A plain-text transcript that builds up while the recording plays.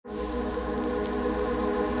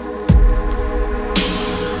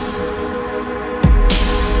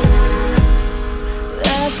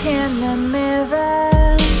the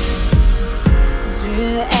mirror. Do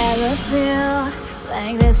you ever feel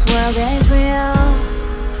like this world is real?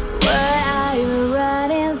 Where are you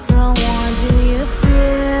running from? What do you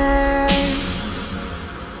fear?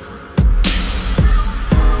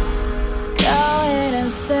 Going in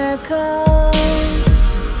circles,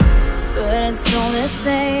 but it's all the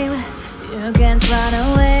same. You can't run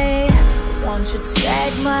away. Won't you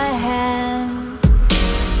take my hand?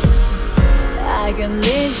 I can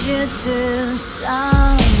lead you to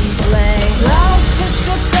some place closer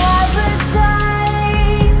to paradise.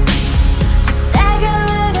 Just take a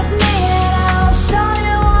look at me and I'll show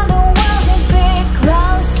you what the world can be.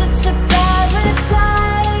 Closer to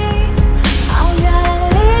paradise, I'm gonna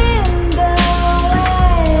lead the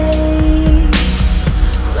way.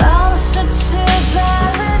 Closer to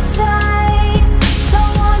paradise, so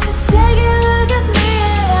won't you take a look at me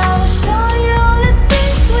and I'll show you all the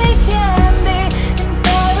things we can be. In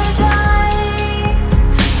paradise,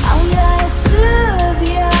 I'm gonna soothe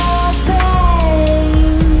your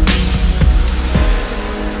pain.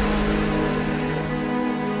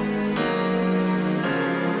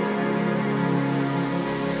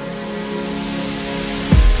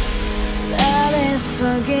 Love is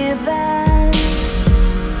forgiven,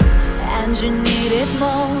 and you need it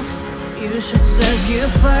most. You should serve you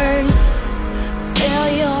first. Fill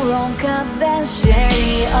your own cup, then share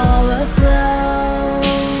the overflow.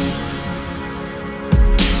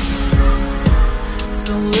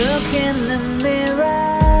 So look in the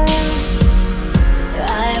mirror.